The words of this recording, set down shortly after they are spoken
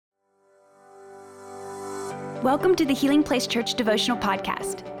Welcome to the Healing Place Church Devotional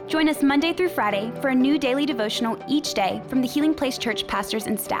Podcast. Join us Monday through Friday for a new daily devotional each day from the Healing Place Church pastors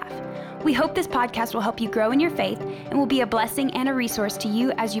and staff. We hope this podcast will help you grow in your faith and will be a blessing and a resource to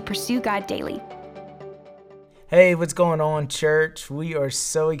you as you pursue God daily. Hey, what's going on, church? We are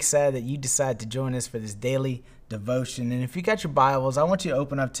so excited that you decided to join us for this daily devotion. And if you got your Bibles, I want you to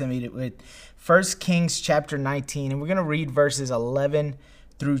open up to me with 1 Kings chapter 19, and we're going to read verses 11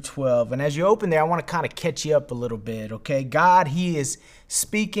 through 12. And as you open there, I want to kind of catch you up a little bit, okay? God, he is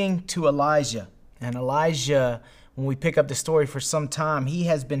speaking to Elijah. And Elijah, when we pick up the story for some time, he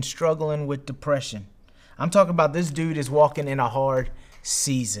has been struggling with depression. I'm talking about this dude is walking in a hard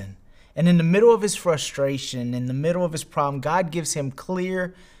season. And in the middle of his frustration, in the middle of his problem, God gives him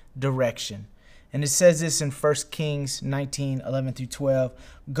clear direction. And it says this in 1 Kings 19, 11 through 12.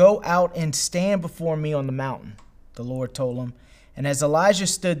 Go out and stand before me on the mountain, the Lord told him. And as Elijah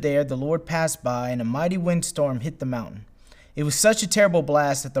stood there, the Lord passed by, and a mighty windstorm hit the mountain. It was such a terrible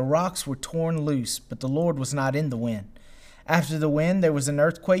blast that the rocks were torn loose, but the Lord was not in the wind. After the wind, there was an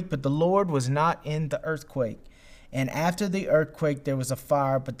earthquake, but the Lord was not in the earthquake. And after the earthquake, there was a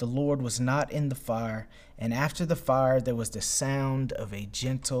fire, but the Lord was not in the fire. And after the fire, there was the sound of a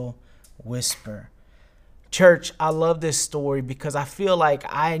gentle whisper. Church, I love this story because I feel like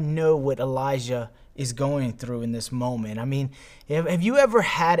I know what Elijah is going through in this moment. I mean, have you ever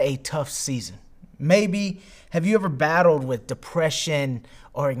had a tough season? Maybe have you ever battled with depression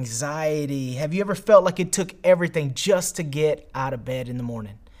or anxiety? Have you ever felt like it took everything just to get out of bed in the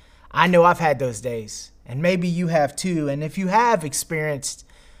morning? I know I've had those days, and maybe you have too. And if you have experienced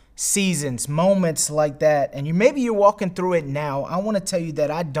seasons, moments like that, and maybe you're walking through it now, I want to tell you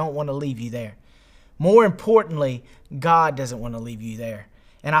that I don't want to leave you there. More importantly, God doesn't want to leave you there.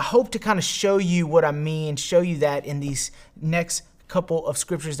 And I hope to kind of show you what I mean, show you that in these next couple of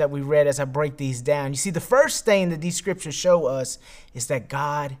scriptures that we read as I break these down. You see, the first thing that these scriptures show us is that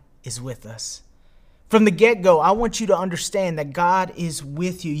God is with us. From the get-go, I want you to understand that God is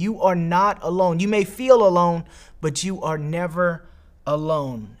with you. You are not alone. You may feel alone, but you are never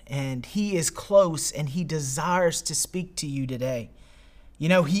alone. And he is close, and he desires to speak to you today. You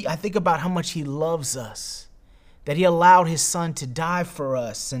know, I think about how much he loves us, that he allowed his son to die for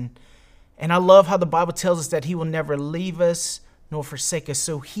us. And I love how the Bible tells us that he will never leave us nor forsake us.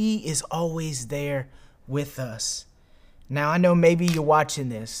 So he is always there with us. Now, I know maybe you're watching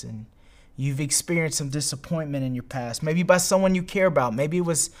this and you've experienced some disappointment in your past, maybe by someone you care about. Maybe it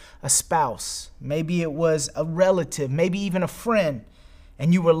was a spouse. Maybe it was a relative, maybe even a friend.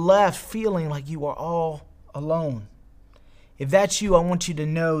 And you were left feeling like you are all alone. If that's you, I want you to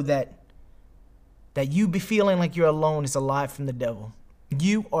know that you be feeling like you're alone is a lie from the devil.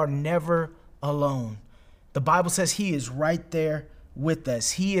 You are never alone. The Bible says he is right there with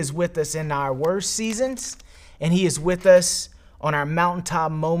us. He is with us in our worst seasons, and he is with us on our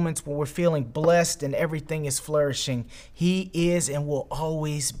mountaintop moments when we're feeling blessed and everything is flourishing. He is and will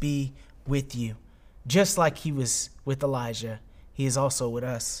always be with you. Just like he was with Elijah, he is also with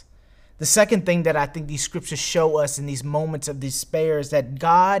us. The second thing that I think these scriptures show us in these moments of despair is that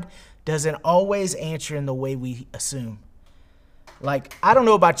God doesn't always answer in the way we assume. Like, I don't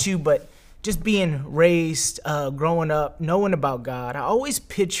know about you, but just being raised, growing up, knowing about God, I always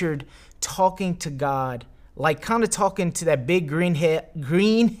pictured talking to God like kind of talking to that big green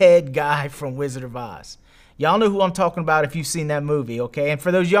head guy from Wizard of Oz. Y'all know who I'm talking about if you've seen that movie, okay? And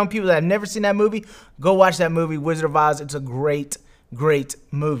for those young people that have never seen that movie, go watch that movie, Wizard of Oz. It's a great, great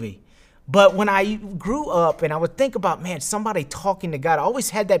movie. But when I grew up and I would think about, man, somebody talking to God, I always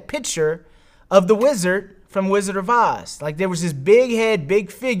had that picture of the wizard from Wizard of Oz. Like there was this big head, big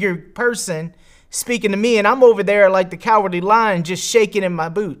figure person speaking to me, and I'm over there like the cowardly lion just shaking in my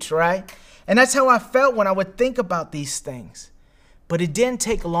boots, right? And that's how I felt when I would think about these things. But it didn't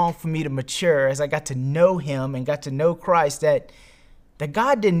take long for me to mature as I got to know him and got to know Christ, that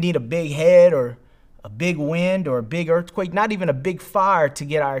God didn't need a big head or a big wind or a big earthquake, not even a big fire to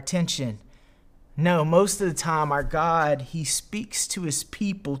get our attention. No, most of the time our God, he speaks to his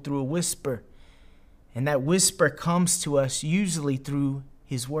people through a whisper. And that whisper comes to us usually through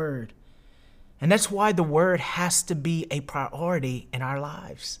his word. And that's why the word has to be a priority in our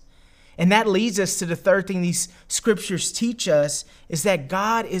lives. And that leads us to the third thing these scriptures teach us is that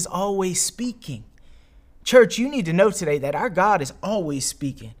God is always speaking. Church, you need to know today that our God is always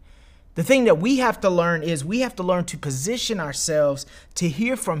speaking. The thing that we have to learn is we have to learn to position ourselves to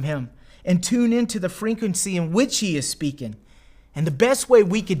hear from him and tune into the frequency in which he is speaking. And the best way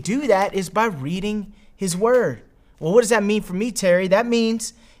we could do that is by reading his word. Well, what does that mean for me, Terry? That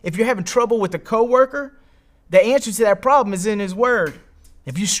means if you're having trouble with a coworker, the answer to that problem is in his word.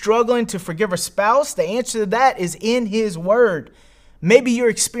 If you're struggling to forgive a spouse, the answer to that is in His Word. Maybe you're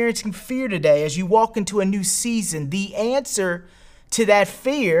experiencing fear today as you walk into a new season. The answer to that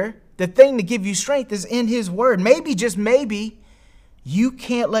fear, the thing to give you strength, is in His Word. Maybe, just maybe, you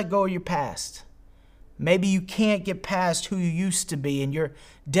can't let go of your past. Maybe you can't get past who you used to be and you're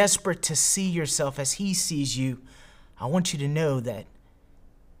desperate to see yourself as He sees you. I want you to know that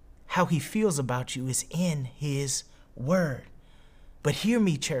how He feels about you is in His Word. But hear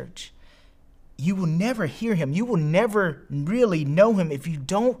me, church. You will never hear Him. You will never really know Him if you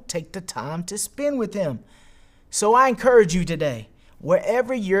don't take the time to spend with Him. So I encourage you today,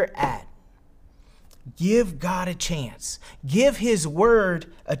 wherever you're at, give God a chance. Give His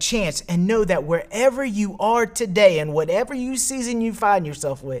Word a chance and know that wherever you are today and whatever season you find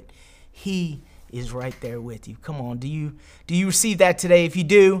yourself with, He is right there with you. Come on, do you receive that today? If you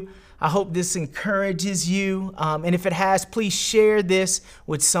do, I hope this encourages you. And if it has, please share this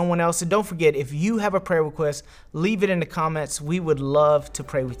with someone else. And don't forget, if you have a prayer request, leave it in the comments. We would love to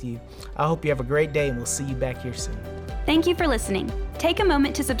pray with you. I hope you have a great day, and we'll see you back here soon. Thank you for listening. Take a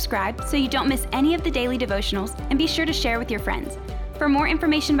moment to subscribe so you don't miss any of the daily devotionals, and be sure to share with your friends. For more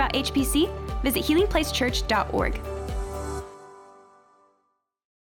information about HPC, visit healingplacechurch.org.